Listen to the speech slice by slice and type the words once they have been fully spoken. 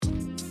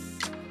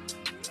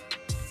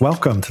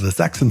Welcome to the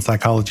Sex and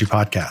Psychology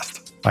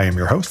Podcast. I am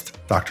your host,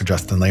 Dr.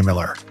 Justin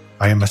Lehmiller.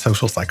 I am a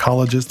social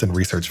psychologist and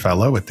research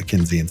fellow at the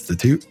Kinsey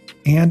Institute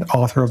and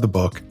author of the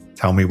book,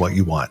 Tell Me What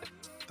You Want,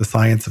 The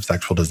Science of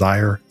Sexual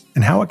Desire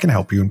and How It Can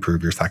Help You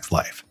Improve Your Sex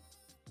Life.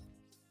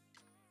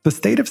 The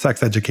state of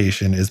sex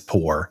education is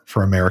poor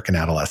for American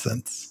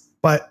adolescents,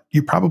 but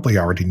you probably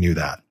already knew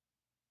that.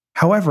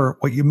 However,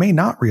 what you may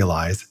not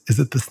realize is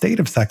that the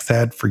state of sex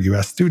ed for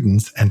U.S.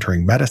 students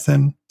entering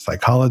medicine,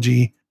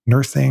 psychology,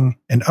 nursing,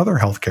 and other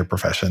healthcare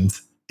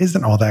professions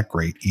isn't all that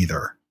great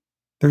either.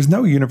 There's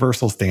no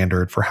universal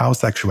standard for how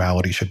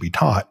sexuality should be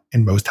taught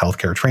in most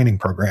healthcare training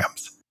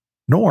programs,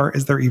 nor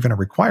is there even a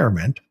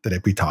requirement that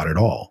it be taught at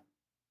all.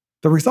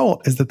 The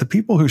result is that the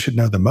people who should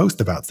know the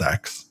most about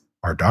sex,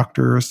 our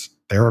doctors,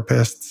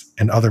 therapists,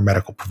 and other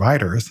medical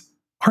providers,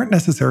 aren't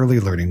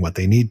necessarily learning what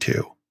they need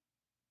to.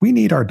 We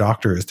need our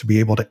doctors to be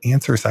able to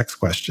answer sex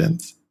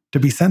questions, to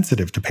be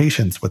sensitive to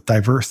patients with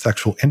diverse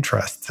sexual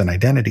interests and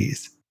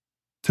identities,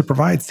 to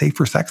provide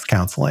safer sex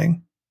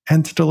counseling,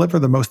 and to deliver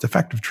the most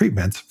effective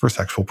treatments for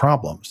sexual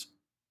problems.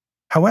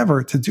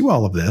 However, to do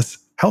all of this,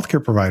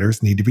 healthcare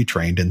providers need to be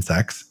trained in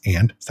sex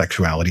and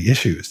sexuality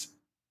issues.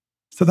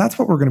 So that's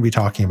what we're going to be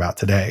talking about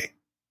today.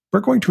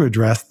 We're going to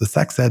address the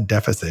sex ed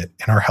deficit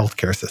in our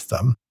healthcare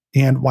system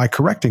and why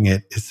correcting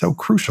it is so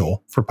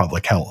crucial for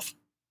public health.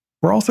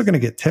 We're also going to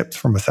get tips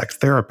from a sex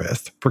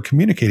therapist for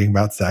communicating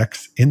about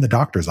sex in the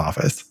doctor's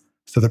office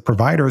so that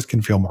providers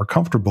can feel more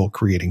comfortable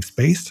creating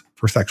space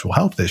for sexual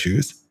health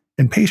issues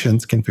and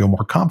patients can feel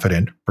more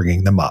confident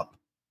bringing them up.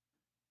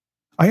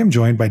 I am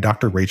joined by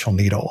Dr. Rachel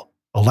Needle,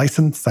 a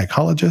licensed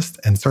psychologist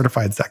and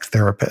certified sex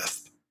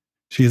therapist.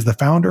 She is the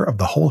founder of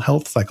the Whole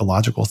Health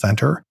Psychological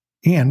Center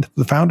and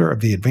the founder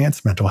of the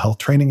Advanced Mental Health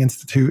Training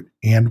Institute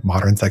and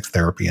Modern Sex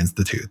Therapy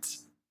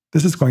Institutes.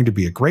 This is going to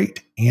be a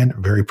great and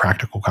very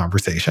practical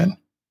conversation.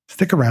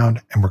 Stick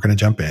around and we're going to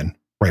jump in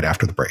right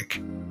after the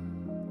break.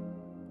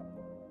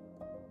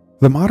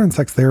 The Modern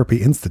Sex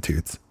Therapy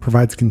Institutes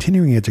provides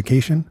continuing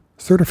education,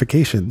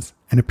 certifications,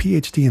 and a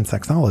PhD in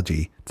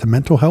sexology to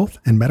mental health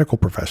and medical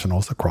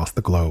professionals across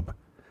the globe.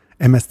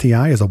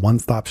 MSTI is a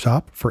one-stop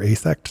shop for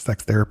AASECT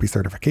sex therapy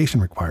certification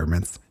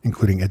requirements,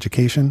 including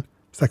education,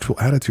 sexual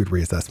attitude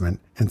reassessment,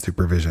 and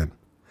supervision.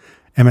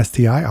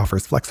 MSTI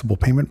offers flexible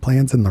payment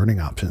plans and learning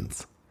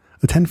options.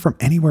 Attend from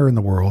anywhere in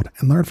the world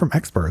and learn from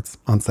experts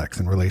on sex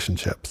and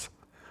relationships.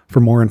 For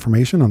more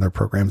information on their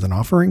programs and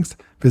offerings,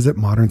 visit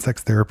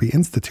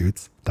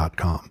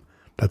modernsextherapyinstitutes.com.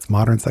 That's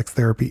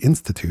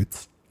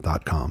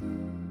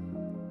modernsextherapyinstitutes.com.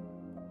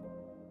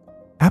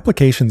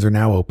 Applications are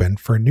now open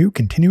for a new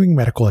continuing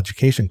medical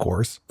education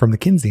course from the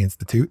Kinsey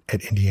Institute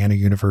at Indiana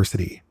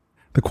University.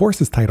 The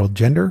course is titled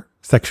Gender,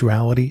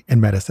 Sexuality,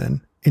 and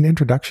Medicine, an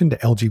Introduction to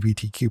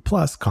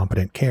LGBTQ+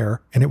 Competent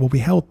Care, and it will be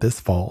held this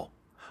fall.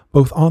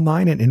 Both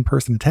online and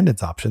in-person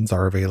attendance options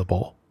are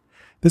available.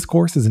 This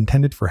course is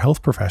intended for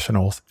health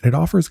professionals and it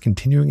offers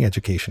continuing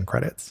education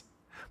credits.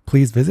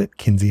 Please visit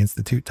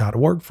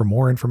kinseyinstitute.org for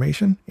more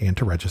information and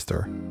to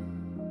register.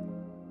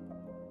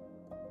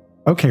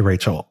 Okay,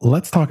 Rachel,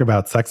 let's talk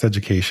about sex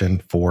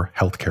education for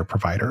healthcare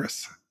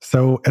providers.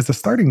 So as a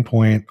starting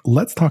point,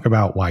 let's talk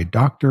about why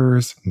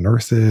doctors,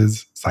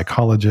 nurses,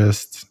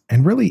 psychologists,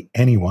 and really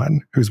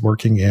anyone who's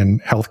working in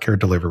healthcare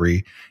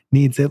delivery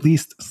needs at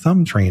least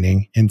some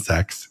training in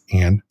sex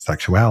and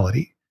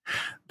sexuality.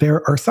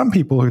 There are some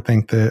people who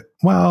think that,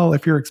 well,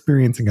 if you're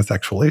experiencing a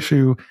sexual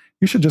issue,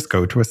 you should just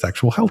go to a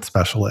sexual health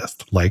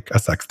specialist, like a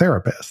sex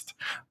therapist.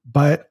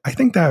 But I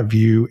think that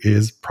view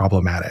is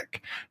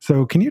problematic.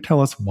 So can you tell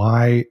us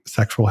why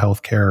sexual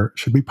health care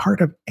should be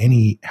part of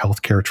any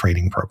healthcare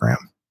training program?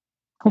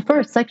 Well,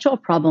 first, sexual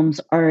problems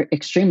are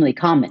extremely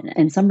common,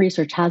 and some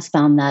research has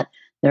found that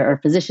there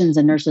are physicians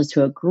and nurses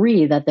who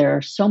agree that there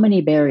are so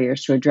many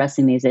barriers to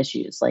addressing these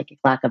issues, like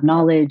lack of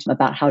knowledge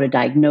about how to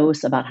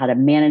diagnose, about how to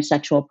manage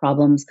sexual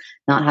problems,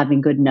 not having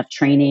good enough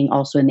training,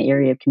 also in the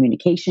area of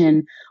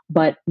communication.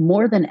 But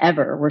more than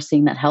ever, we're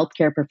seeing that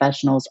healthcare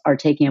professionals are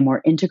taking a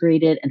more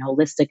integrated and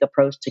holistic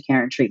approach to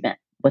care and treatment.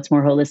 What's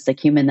more holistic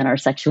human than our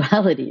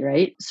sexuality,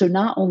 right? So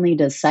not only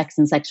does sex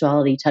and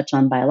sexuality touch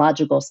on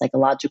biological,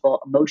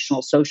 psychological,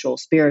 emotional, social,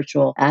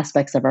 spiritual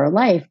aspects of our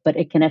life, but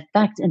it can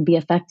affect and be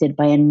affected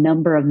by a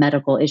number of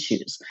medical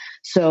issues.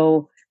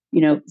 So,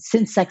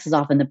 since sex is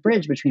often the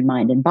bridge between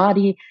mind and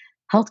body,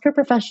 healthcare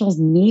professionals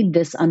need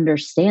this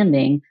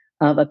understanding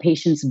of a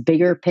patient's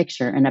bigger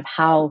picture and of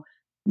how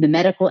the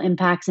medical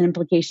impacts and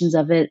implications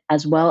of it,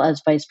 as well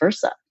as vice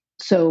versa.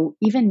 So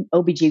even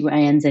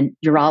OBGYNs and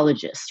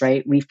urologists,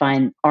 right, we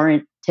find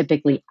aren't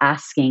typically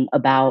asking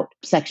about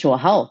sexual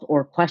health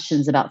or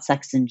questions about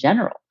sex in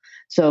general.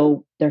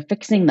 So they're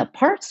fixing the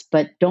parts,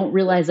 but don't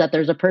realize that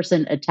there's a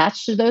person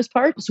attached to those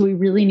parts. So we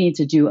really need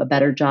to do a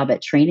better job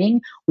at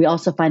training. We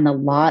also find a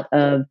lot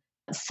of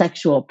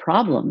sexual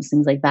problems,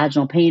 things like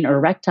vaginal pain or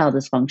erectile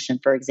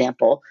dysfunction, for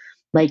example.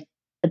 Like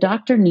a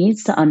doctor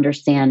needs to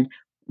understand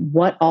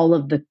what all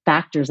of the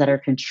factors that are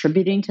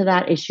contributing to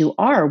that issue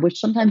are, which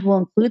sometimes will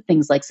include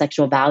things like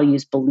sexual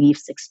values,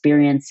 beliefs,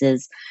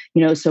 experiences.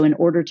 So in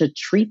order to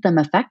treat them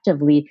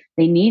effectively,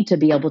 they need to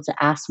be able to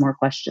ask more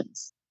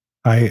questions.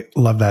 I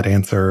love that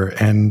answer.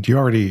 And you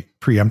already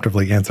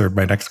preemptively answered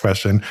my next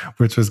question,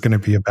 which was going to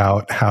be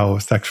about how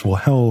sexual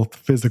health,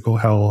 physical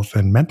health,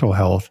 and mental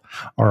health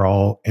are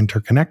all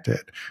interconnected,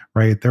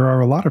 right? There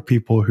are a lot of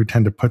people who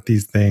tend to put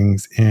these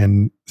things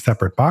in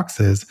separate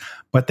boxes,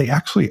 but they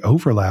actually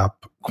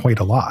overlap quite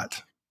a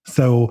lot.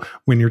 So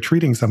when you're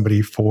treating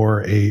somebody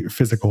for a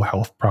physical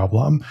health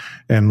problem,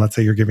 and let's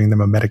say you're giving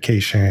them a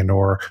medication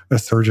or a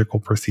surgical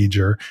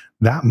procedure,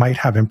 that might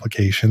have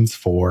implications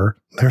for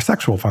their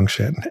sexual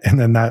function. And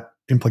then that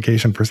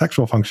implication for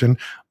sexual function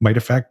might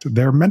affect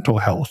their mental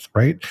health,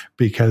 right?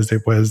 Because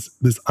it was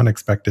this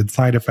unexpected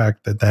side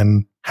effect that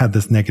then had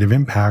this negative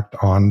impact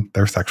on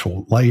their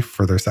sexual life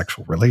or their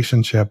sexual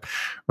relationship,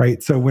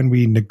 right? So when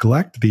we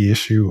neglect the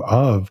issue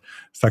of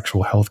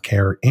sexual health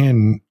care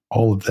in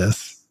all of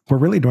this, we're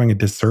really doing a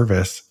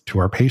disservice to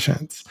our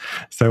patients.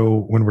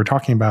 So when we're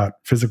talking about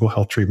physical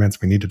health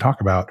treatments, we need to talk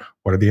about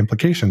what are the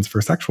implications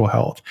for sexual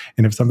health.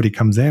 And if somebody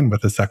comes in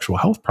with a sexual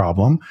health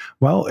problem,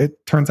 well,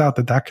 it turns out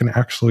that that can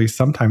actually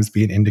sometimes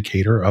be an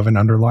indicator of an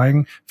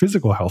underlying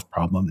physical health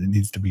problem that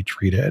needs to be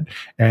treated.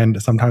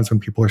 And sometimes when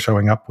people are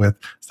showing up with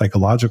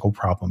psychological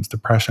problems,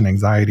 depression,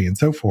 anxiety, and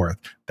so forth,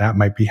 that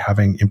might be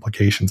having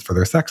implications for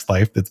their sex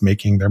life that's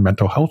making their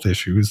mental health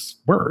issues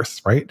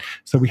worse, right?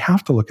 So we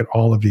have to look at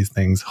all of these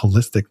things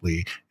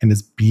holistically and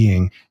as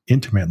being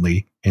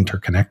intimately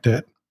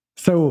interconnected.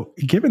 So,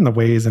 given the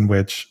ways in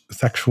which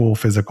sexual,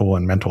 physical,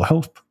 and mental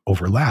health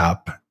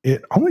overlap,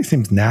 it only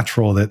seems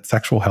natural that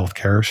sexual health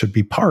care should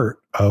be part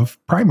of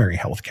primary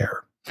health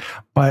care.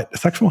 But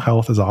sexual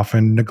health is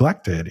often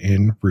neglected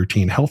in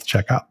routine health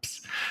checkups.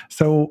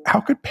 So,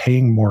 how could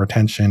paying more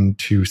attention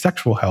to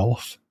sexual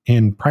health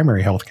in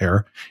primary health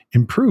care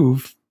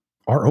improve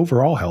our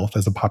overall health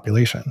as a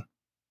population?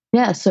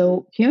 Yeah,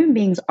 so human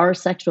beings are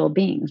sexual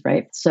beings,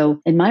 right?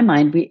 So in my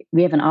mind,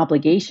 we have an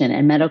obligation,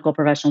 and medical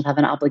professionals have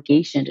an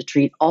obligation to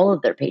treat all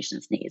of their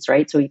patients' needs,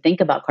 right? So we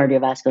think about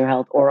cardiovascular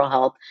health, oral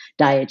health,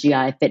 diet,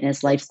 GI,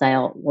 fitness,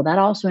 lifestyle. Well, that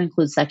also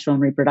includes sexual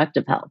and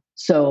reproductive health.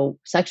 So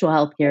sexual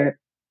health care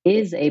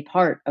is a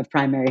part of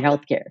primary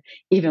health care,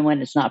 even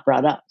when it's not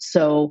brought up.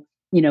 So,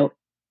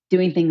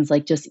 doing things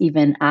like just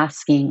even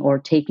asking or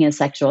taking a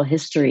sexual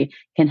history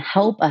can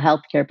help a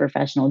healthcare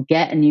professional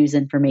get and use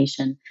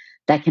information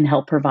that can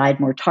help provide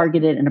more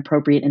targeted and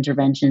appropriate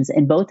interventions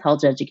in both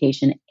health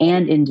education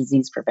and in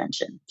disease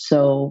prevention.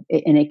 So,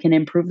 and it can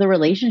improve the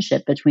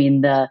relationship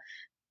between the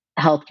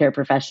healthcare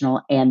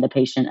professional and the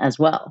patient as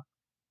well.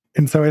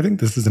 And so I think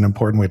this is an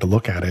important way to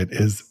look at it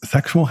is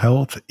sexual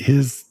health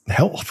is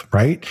health,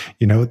 right?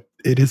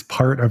 It is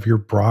part of your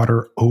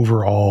broader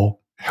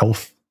overall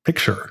health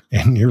picture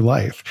in your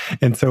life.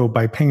 And so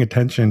by paying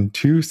attention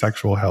to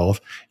sexual health,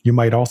 you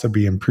might also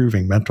be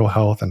improving mental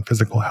health and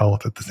physical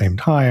health at the same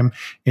time.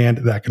 And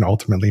that can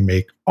ultimately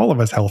make all of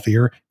us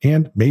healthier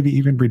and maybe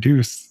even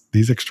reduce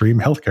these extreme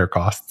healthcare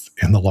costs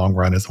in the long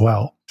run as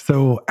well.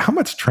 So how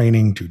much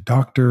training do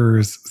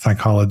doctors,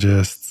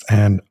 psychologists,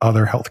 and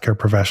other healthcare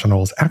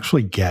professionals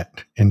actually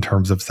get in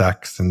terms of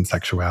sex and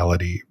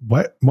sexuality?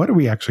 What do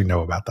we actually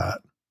know about that?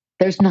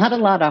 There's not a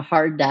lot of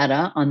hard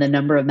data on the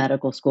number of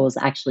medical schools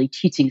actually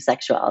teaching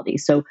sexuality.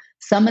 So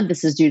some of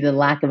this is due to the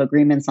lack of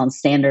agreements on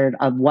standard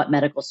of what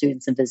medical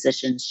students and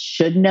physicians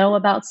should know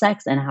about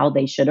sex and how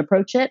they should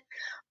approach it.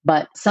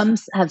 But some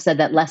have said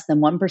that less than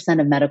 1%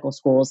 of medical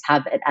schools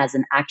have it as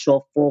an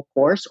actual full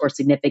course or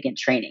significant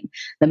training.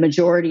 The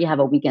majority have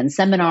a weekend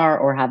seminar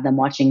or have them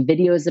watching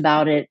videos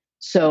about it.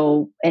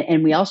 So,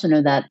 and we also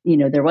know that,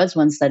 there was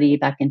one study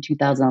back in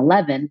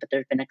 2011, but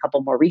there's been a couple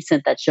more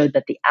recent that showed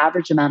that the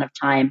average amount of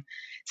time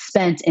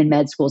spent in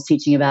med schools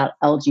teaching about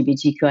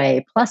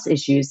LGBTQIA plus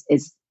issues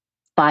is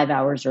 5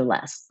 hours or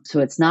less.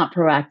 So it's not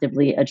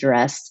proactively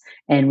addressed.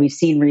 And we've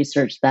seen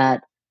research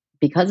that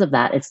because of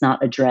that, it's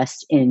not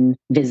addressed in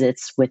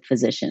visits with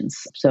physicians.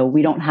 So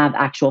we don't have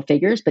actual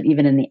figures, but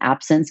even in the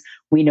absence,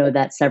 we know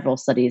that several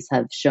studies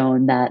have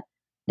shown that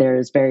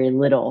there's very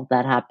little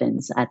that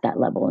happens at that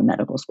level in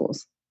medical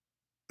schools.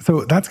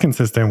 So that's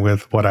consistent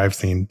with what I've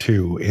seen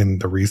too in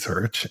the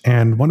research.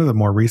 And one of the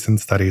more recent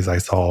studies I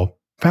saw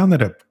found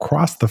that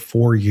across the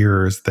 4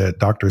 years that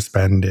doctors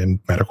spend in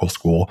medical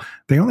school,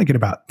 they only get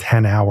about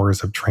 10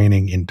 hours of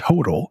training in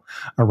total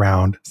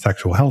around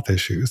sexual health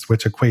issues,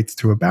 which equates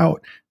to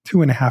about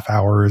 2.5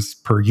 hours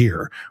per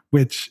year,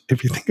 which,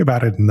 if you think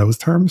about it in those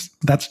terms,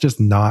 that's just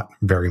not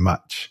very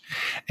much.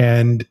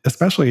 And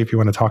especially if you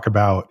want to talk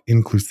about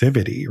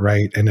inclusivity,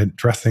 right, and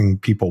addressing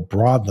people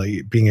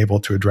broadly, being able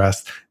to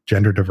address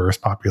gender diverse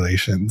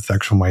populations,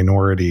 sexual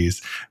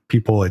minorities,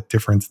 people at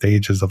different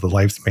stages of the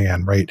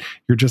lifespan, right,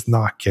 you're just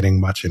not getting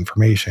much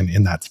information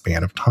in that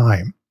span of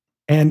time.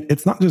 And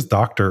it's not just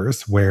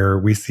doctors where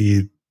we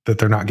see that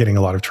they're not getting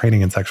a lot of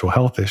training in sexual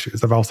health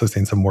issues. I've also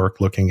seen some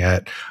work looking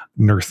at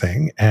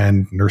nursing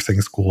and nursing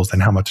schools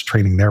and how much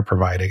training they're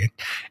providing.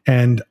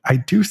 And I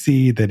do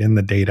see that in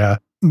the data,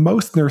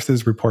 most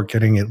nurses report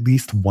getting at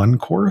least one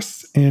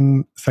course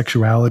in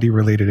sexuality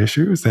related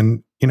issues.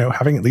 And,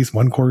 having at least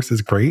one course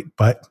is great,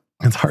 but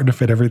it's hard to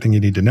fit everything you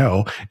need to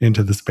know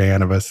into the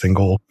span of a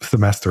single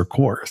semester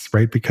course,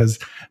 right? Because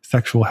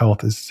sexual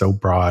health is so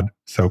broad,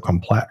 so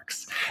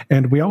complex.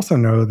 And we also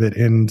know that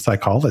in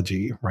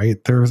psychology,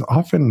 right, there's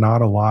often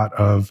not a lot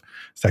of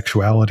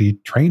sexuality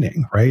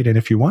training, right? And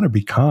if you want to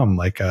become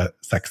like a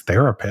sex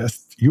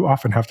therapist, you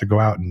often have to go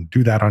out and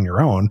do that on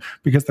your own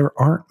because there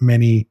aren't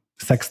many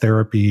sex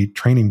therapy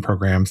training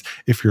programs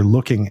if you're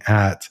looking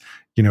at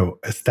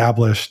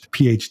established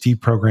PhD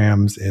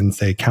programs in,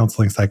 say,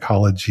 counseling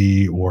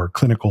psychology or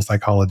clinical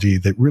psychology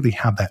that really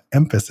have that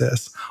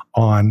emphasis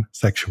on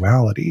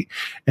sexuality.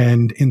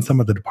 And in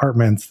some of the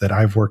departments that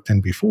I've worked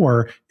in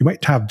before, you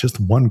might have just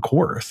one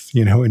course,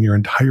 in your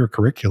entire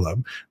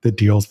curriculum that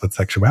deals with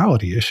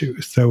sexuality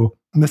issues. So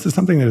this is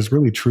something that is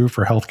really true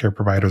for healthcare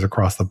providers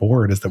across the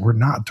board, is that we're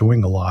not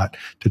doing a lot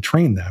to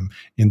train them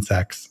in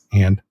sex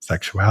and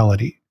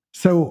sexuality.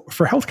 So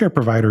for healthcare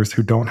providers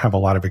who don't have a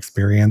lot of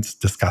experience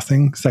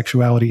discussing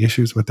sexuality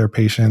issues with their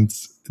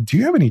patients, do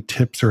you have any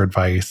tips or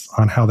advice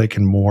on how they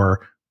can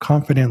more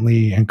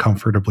confidently and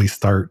comfortably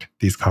start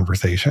these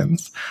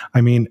conversations?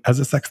 I mean, as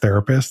a sex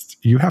therapist,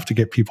 you have to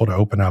get people to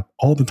open up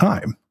all the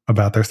time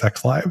about their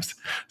sex lives.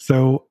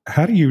 So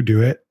how do you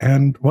do it?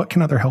 And what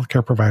can other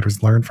healthcare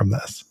providers learn from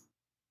this?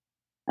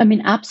 I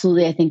mean,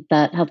 absolutely. I think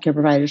that healthcare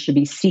providers should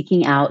be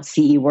seeking out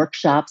CE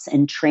workshops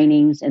and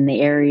trainings in the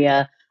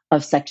area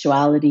of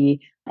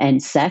sexuality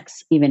and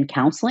sex, even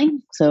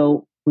counseling.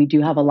 So we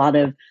do have a lot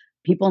of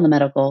people in the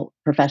medical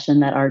profession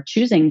that are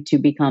choosing to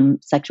become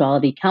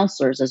sexuality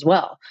counselors as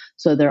well.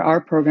 So there are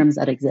programs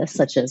that exist,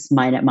 such as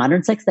mine at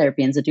Modern Sex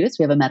Therapy Institute.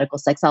 We have a medical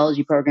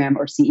sexology program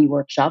or CE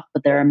workshop,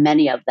 but there are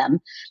many of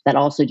them that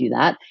also do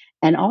that.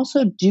 And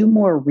also do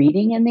more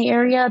reading in the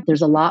area.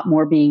 There's a lot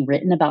more being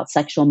written about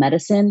sexual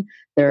medicine.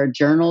 There are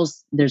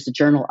journals. There's a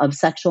journal of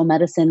sexual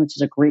medicine, which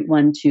is a great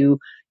one to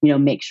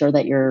make sure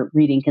that you're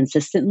reading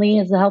consistently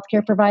as a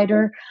healthcare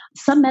provider.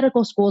 Some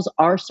medical schools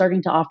are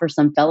starting to offer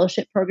some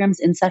fellowship programs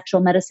in sexual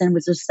medicine,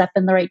 which is a step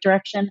in the right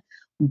direction.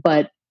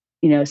 But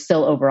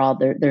still overall,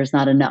 there's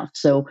not enough.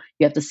 So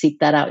you have to seek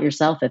that out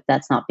yourself if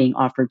that's not being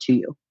offered to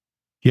you.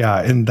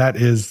 Yeah, and that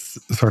is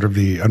sort of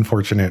the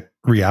unfortunate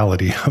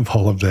reality of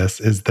all of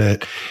this, is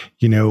that,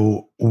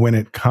 when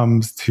it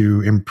comes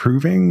to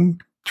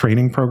improving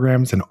training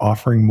programs and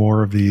offering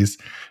more of these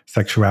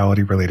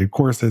sexuality related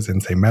courses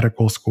in, say,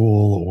 medical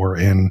school or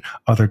in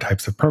other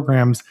types of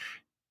programs,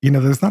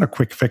 there's not a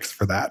quick fix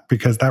for that,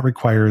 because that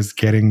requires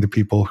getting the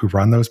people who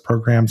run those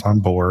programs on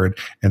board,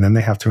 and then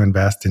they have to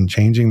invest in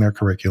changing their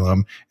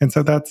curriculum. And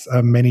so that's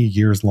a many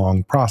years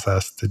long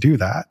process to do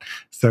that.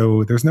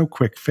 So there's no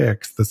quick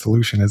fix. The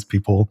solution is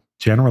people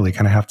generally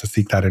kind of have to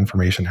seek that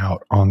information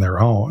out on their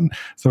own.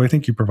 So I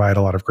think you provide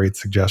a lot of great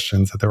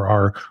suggestions that there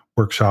are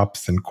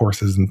workshops and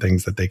courses and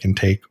things that they can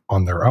take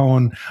on their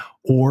own,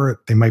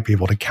 or they might be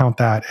able to count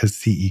that as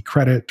CE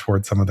credit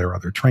towards some of their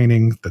other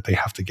trainings that they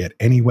have to get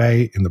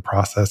anyway in the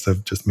process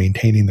of just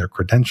maintaining their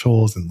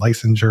credentials and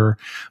licensure.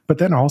 But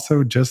then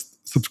also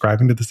just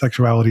subscribing to the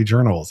sexuality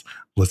journals,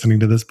 listening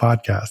to this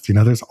podcast.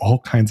 There's all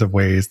kinds of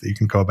ways that you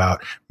can go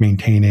about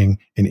maintaining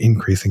and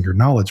increasing your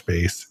knowledge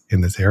base in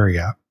this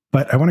area.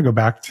 But I want to go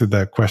back to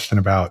the question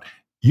about,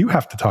 you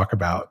have to talk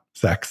about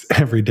sex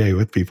every day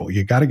with people.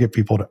 You got to get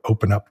people to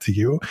open up to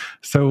you.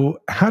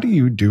 So how do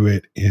you do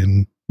it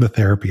in the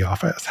therapy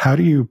office? How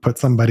do you put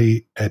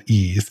somebody at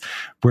ease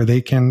where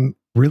they can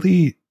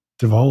really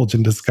divulge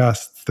and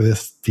discuss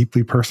this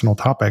deeply personal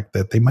topic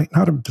that they might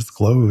not have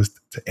disclosed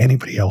to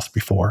anybody else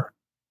before?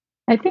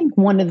 I think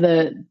one of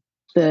the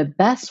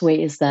best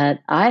ways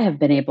that I have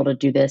been able to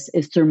do this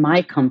is through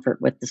my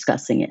comfort with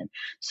discussing it.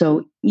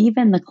 So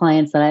even the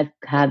clients that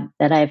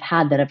I've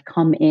had that have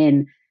come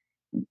in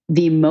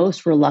the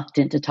most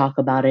reluctant to talk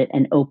about it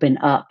and open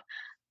up,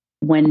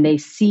 when they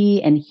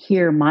see and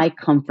hear my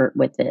comfort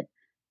with it,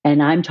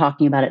 and I'm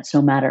talking about it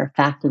so matter of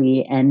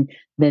factly, and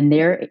then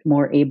they're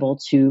more able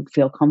to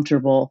feel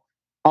comfortable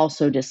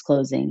also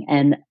disclosing.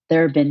 And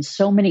there have been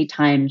so many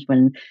times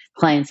when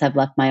clients have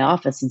left my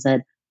office and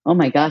said, "Oh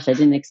my gosh, I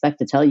didn't expect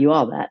to tell you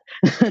all that."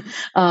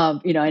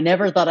 I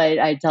never thought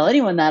I'd tell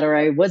anyone that, or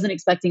I wasn't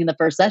expecting in the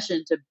first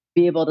session to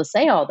be able to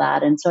say all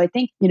that. And so I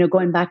think,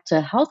 going back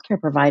to healthcare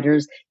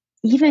providers,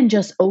 even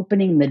just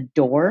opening the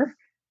door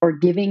or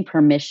giving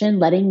permission,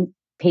 letting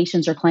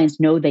patients or clients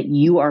know that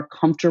you are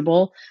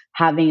comfortable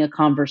having a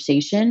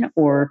conversation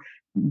or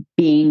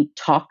being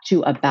talked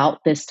to about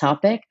this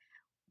topic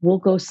will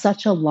go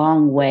such a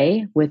long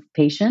way with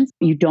patients.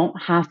 You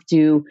don't have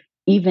to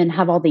even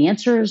have all the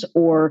answers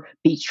or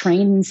be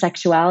trained in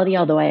sexuality,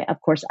 although I, of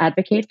course,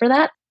 advocate for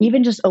that.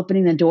 Even just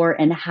opening the door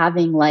and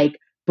having like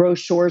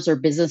brochures or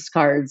business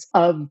cards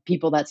of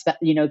people that,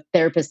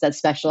 therapists that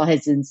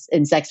specialize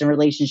in sex and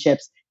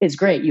relationships is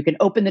great. You can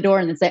open the door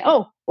and then say,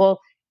 "Oh,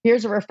 well,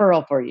 here's a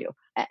referral for you,"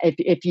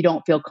 if you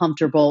don't feel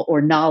comfortable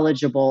or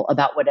knowledgeable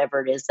about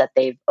whatever it is that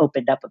they've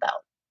opened up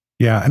about.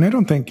 Yeah. And I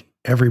don't think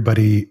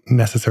everybody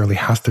necessarily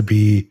has to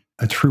be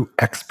a true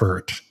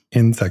expert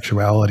in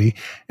sexuality.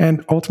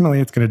 And ultimately,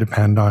 it's going to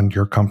depend on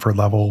your comfort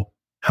level,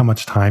 how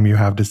much time you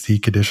have to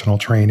seek additional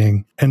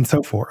training, and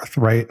so forth,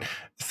 right?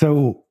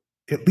 So,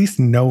 at least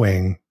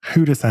knowing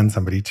who to send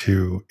somebody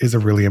to is a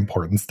really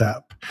important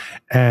step.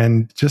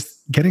 And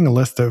just getting a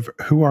list of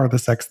who are the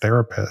sex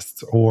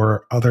therapists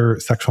or other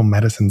sexual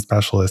medicine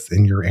specialists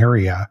in your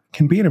area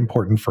can be an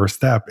important first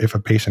step if a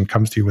patient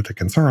comes to you with a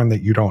concern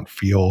that you don't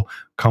feel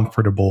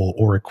comfortable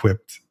or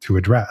equipped to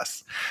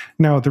address.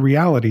 Now, the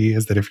reality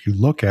is that if you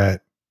look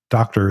at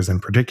doctors in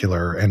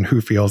particular and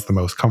who feels the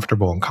most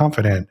comfortable and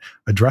confident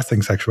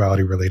addressing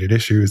sexuality related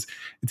issues,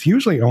 it's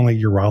usually only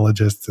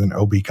urologists and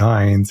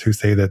OB-GYNs who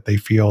say that they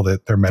feel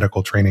that their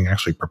medical training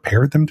actually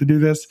prepared them to do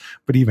this.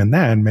 But even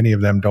then, many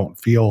of them don't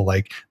feel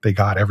like they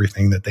got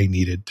everything that they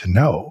needed to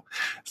know.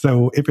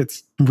 So if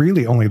it's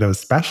really only those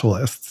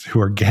specialists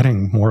who are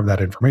getting more of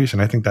that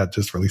information, I think that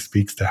just really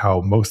speaks to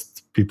how most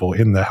people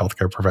in the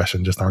healthcare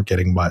profession just aren't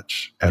getting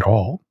much at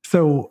all.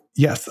 So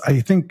yes,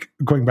 I think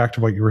going back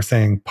to what you were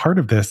saying, part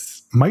of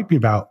this might be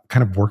about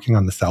kind of working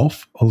on the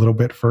self a little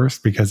bit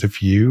first, because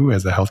if you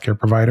as a healthcare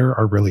provider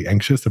are really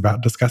anxious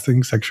about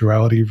discussing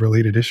sexuality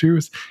related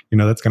issues,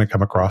 that's going to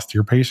come across to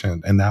your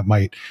patient, and that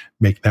might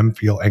make them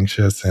feel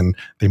anxious and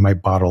they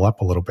might bottle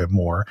up a little bit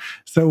more.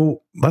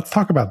 So let's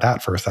talk about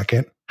that for a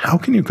second. How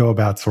can you go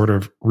about sort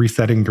of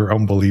resetting your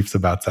own beliefs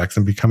about sex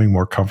and becoming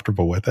more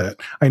comfortable with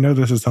it? I know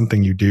this is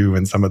something you do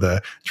in some of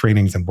the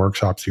trainings and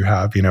workshops you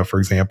have, for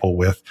example,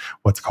 with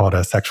what's called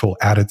a sexual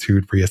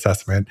attitude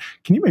reassessment.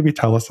 Can you maybe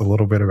tell us a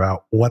little bit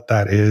about what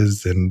that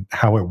is and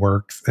how it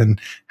works and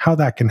how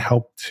that can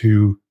help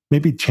to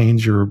maybe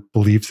change your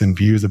beliefs and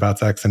views about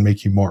sex and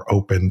make you more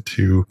open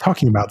to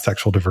talking about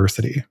sexual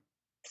diversity?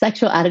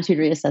 Sexual attitude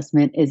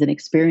reassessment is an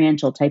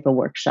experiential type of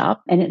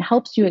workshop, and it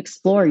helps you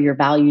explore your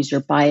values,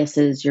 your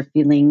biases, your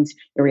feelings,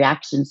 your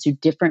reactions to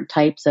different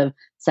types of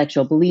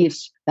sexual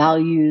beliefs,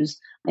 values.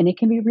 And it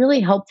can be really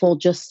helpful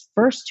just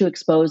first to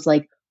expose,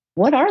 like,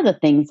 what are the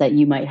things that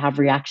you might have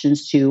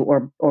reactions to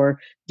or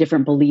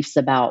different beliefs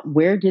about?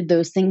 Where did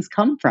those things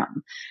come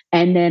from?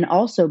 And then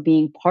also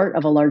being part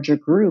of a larger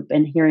group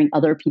and hearing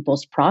other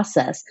people's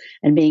process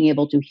and being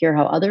able to hear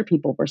how other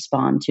people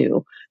respond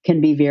to can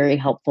be very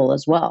helpful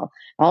as well.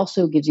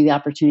 Also gives you the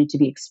opportunity to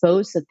be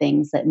exposed to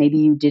things that maybe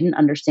you didn't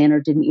understand or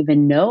didn't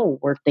even know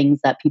were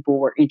things that people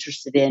were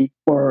interested in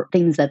or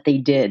things that they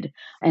did.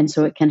 And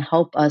so it can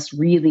help us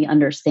really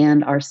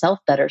understand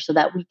ourselves better so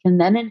that we can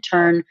then in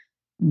turn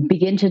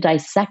begin to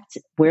dissect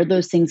where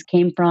those things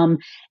came from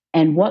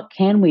and what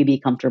can we be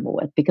comfortable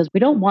with, because we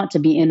don't want to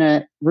be in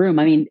a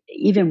room,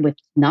 even with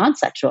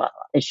non-sexual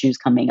issues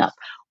coming up,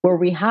 where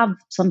we have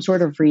some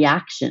sort of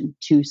reaction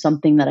to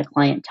something that a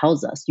client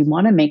tells us. You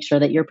want to make sure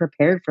that you're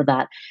prepared for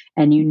that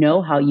and you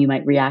know how you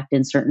might react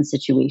in certain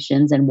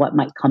situations and what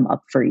might come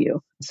up for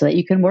you so that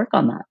you can work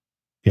on that.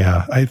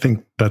 Yeah, I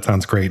think that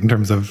sounds great in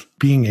terms of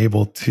being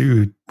able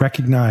to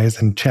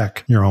recognize and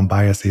check your own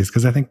biases,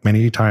 because I think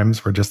many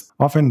times we're just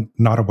often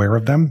not aware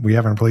of them. We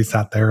haven't really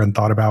sat there and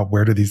thought about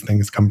where do these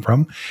things come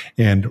from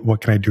and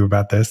what can I do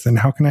about this and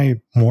how can I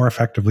more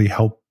effectively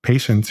help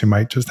patients who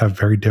might just have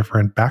very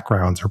different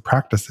backgrounds or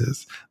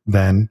practices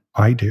than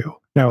I do.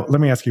 Now,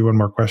 let me ask you one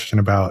more question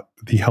about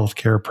the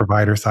healthcare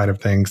provider side of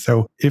things.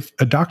 So if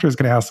a doctor is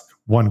going to ask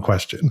one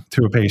question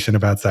to a patient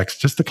about sex,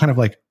 just to kind of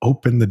like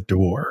open the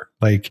door,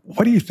 like,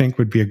 what do you think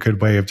would be a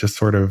good way of just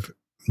sort of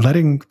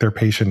letting their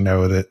patient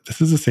know that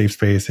this is a safe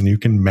space and you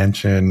can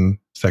mention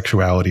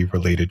sexuality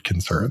related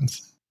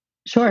concerns?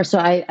 Sure. So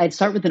I'd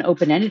start with an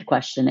open-ended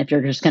question if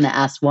you're just going to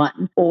ask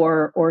one,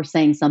 or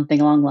saying something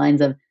along the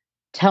lines of,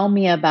 tell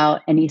me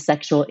about any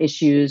sexual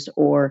issues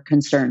or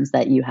concerns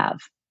that you have,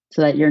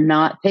 so that you're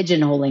not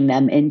pigeonholing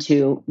them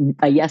into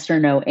a yes or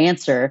no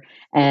answer.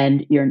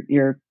 And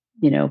you're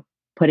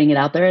putting it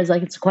out there as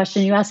like it's a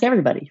question you ask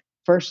everybody.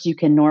 First, you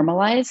can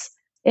normalize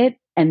it,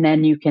 and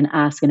then you can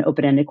ask an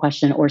open-ended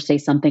question or say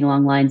something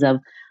along the lines of,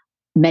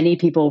 many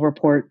people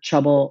report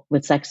trouble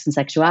with sex and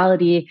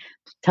sexuality.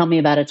 Tell me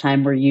about a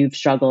time where you've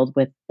struggled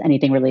with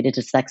anything related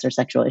to sex or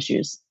sexual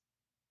issues.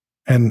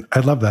 And I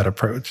love that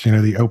approach,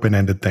 the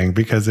open-ended thing,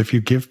 because if you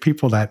give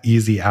people that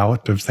easy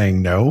out of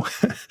saying no,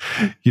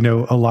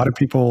 a lot of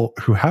people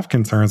who have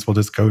concerns will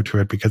just go to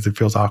it because it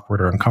feels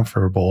awkward or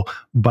uncomfortable,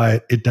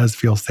 but it does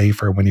feel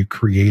safer when you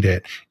create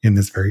it in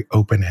this very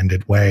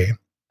open-ended way.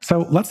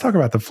 So let's talk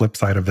about the flip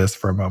side of this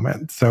for a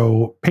moment.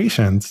 So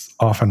patients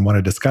often want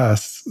to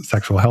discuss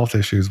sexual health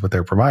issues with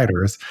their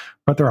providers,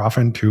 but they're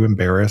often too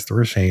embarrassed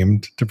or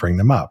ashamed to bring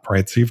them up,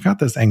 right? So you've got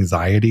this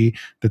anxiety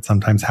that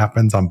sometimes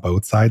happens on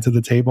both sides of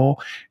the table.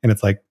 And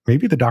it's like,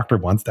 maybe the doctor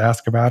wants to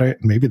ask about it,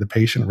 and maybe the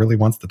patient really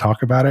wants to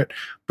talk about it,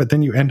 but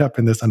then you end up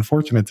in this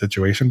unfortunate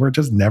situation where it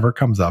just never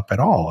comes up at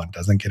all and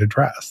doesn't get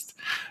addressed.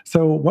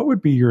 So what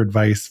would be your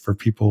advice for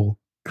people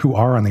who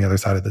are on the other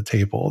side of the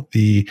table,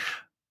 the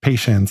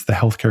patients, the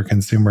healthcare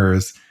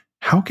consumers?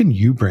 How can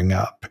you bring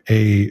up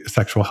a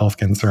sexual health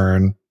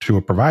concern to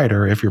a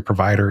provider if your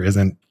provider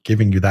isn't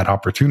giving you that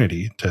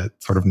opportunity to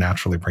sort of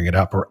naturally bring it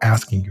up or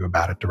asking you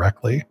about it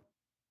directly?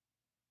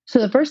 So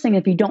the first thing,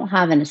 if you don't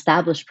have an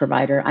established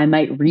provider, I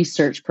might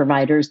research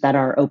providers that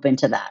are open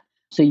to that.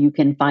 So you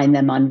can find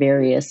them on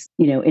various,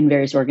 in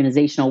various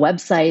organizational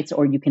websites,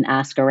 or you can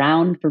ask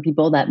around for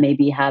people that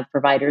maybe have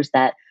providers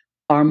that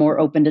are more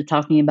open to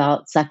talking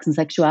about sex and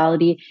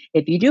sexuality.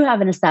 If you do have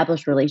an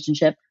established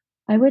relationship,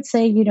 I would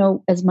say,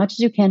 as much as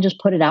you can, just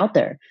put it out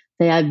there.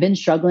 Say, I've been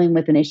struggling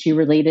with an issue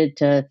related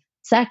to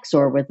sex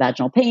or with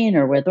vaginal pain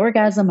or with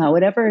orgasm,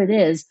 whatever it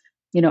is,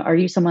 are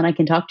you someone I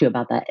can talk to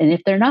about that? And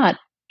if they're not,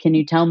 can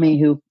you tell me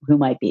who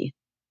might be?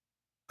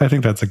 I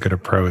think that's a good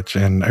approach.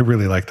 And I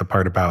really like the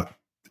part about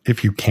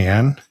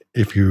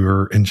if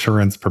your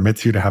insurance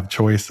permits you to have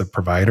choice of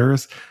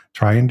providers,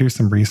 try and do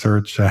some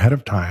research ahead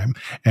of time.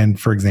 And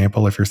for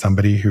example, if you're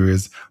somebody who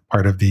is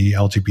part of the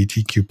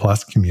LGBTQ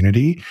plus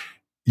community,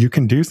 you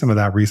can do some of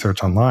that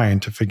research online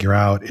to figure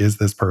out, is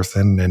this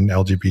person an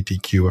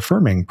LGBTQ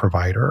affirming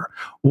provider?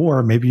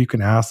 Or maybe you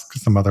can ask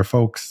some other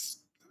folks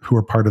who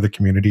are part of the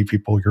community,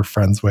 people you're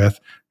friends with,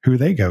 who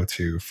they go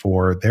to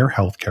for their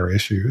healthcare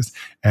issues.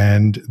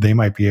 And they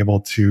might be able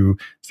to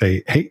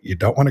say, hey, you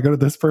don't want to go to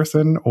this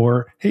person,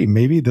 or hey,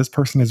 maybe this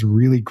person is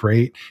really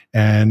great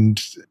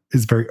and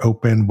is very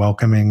open,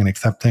 welcoming, and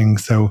accepting.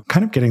 So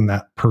kind of getting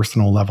that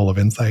personal level of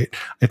insight,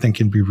 I think,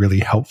 can be really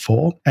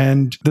helpful.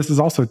 And this is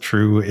also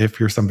true if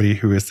you're somebody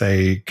who is,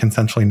 say,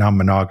 consensually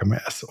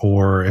non-monogamous,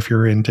 or if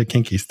you're into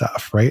kinky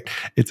stuff, right?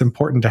 It's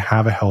important to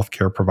have a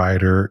healthcare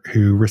provider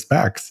who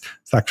respects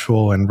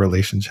sexual and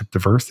relationship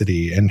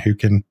diversity and who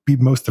can be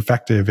most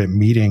effective at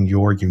meeting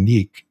your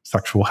unique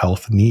sexual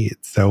health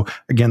needs. So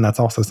again, that's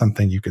also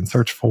something you can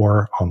search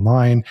for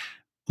online.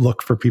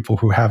 Look for people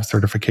who have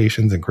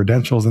certifications and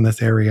credentials in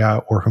this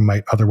area, or who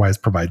might otherwise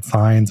provide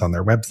signs on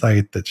their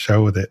website that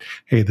show that,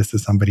 hey, this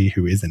is somebody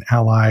who is an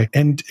ally.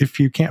 And if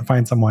you can't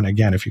find someone,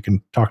 again, if you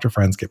can talk to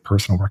friends, get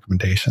personal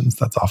recommendations,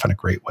 that's often a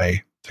great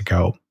way to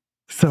go.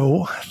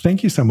 So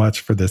thank you so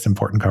much for this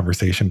important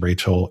conversation,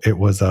 Rachel. It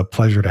was a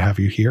pleasure to have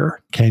you here.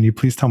 Can you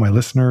please tell my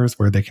listeners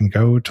where they can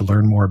go to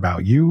learn more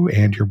about you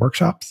and your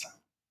workshops?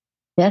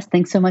 Yes,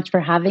 thanks so much for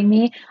having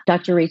me.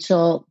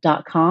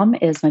 drrachel.com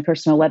is my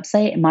personal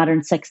website.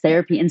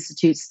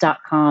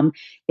 ModernSexTherapyInstitutes.com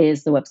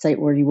is the website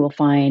where you will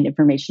find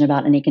information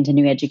about any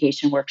continuing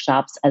education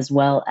workshops, as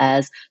well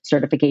as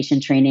certification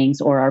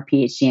trainings or our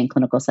PhD in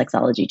clinical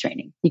sexology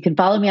training. You can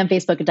follow me on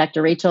Facebook at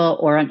Dr. Rachel,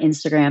 or on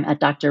Instagram at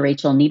Dr.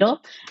 Rachel Needle,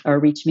 or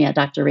reach me at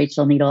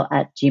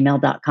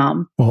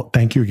drrachelneedle@gmail.com. Well,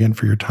 thank you again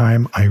for your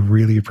time. I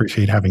really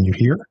appreciate having you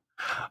here.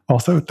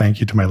 Also, thank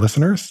you to my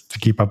listeners. To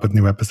keep up with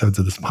new episodes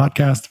of this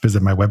podcast,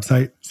 visit my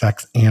website,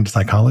 Sex and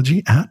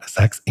Psychology, at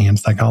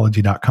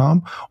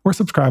sexandpsychology.com, or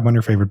subscribe on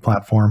your favorite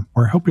platform,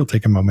 where I hope you'll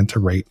take a moment to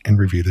rate and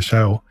review the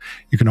show.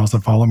 You can also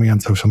follow me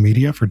on social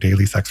media for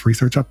daily sex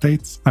research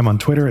updates. I'm on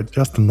Twitter at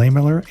Justin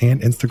Lehmiller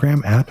and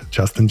Instagram at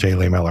Justin J.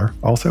 Lehmiller.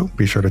 Also,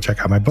 be sure to check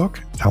out my book,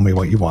 Tell Me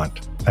What You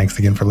Want. Thanks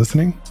again for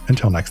listening.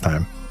 Until next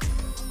time.